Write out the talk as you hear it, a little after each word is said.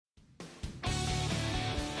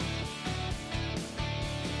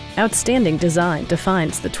Outstanding design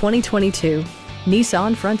defines the 2022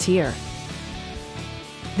 Nissan Frontier.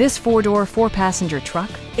 This four-door, four-passenger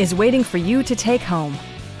truck is waiting for you to take home.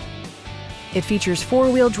 It features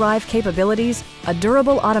four-wheel drive capabilities, a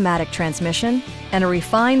durable automatic transmission, and a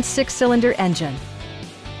refined six-cylinder engine.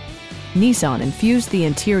 Nissan infused the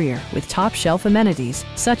interior with top-shelf amenities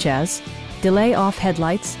such as delay-off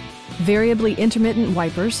headlights, variably intermittent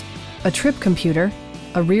wipers, a trip computer,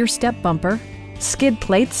 a rear step bumper, skid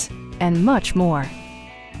plates, and much more.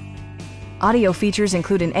 Audio features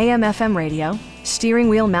include an AM/FM radio, steering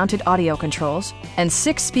wheel mounted audio controls, and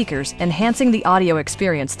 6 speakers enhancing the audio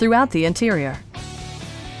experience throughout the interior.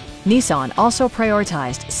 Nissan also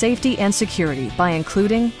prioritized safety and security by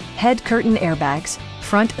including head curtain airbags,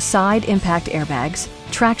 front side impact airbags,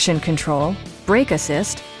 traction control, brake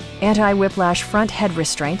assist, anti-whiplash front head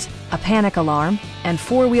restraints, a panic alarm, and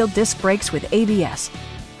 4-wheel disc brakes with ABS.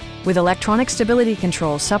 With electronic stability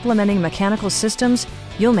control supplementing mechanical systems,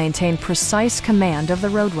 you'll maintain precise command of the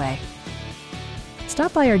roadway.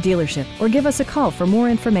 Stop by our dealership or give us a call for more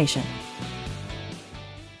information.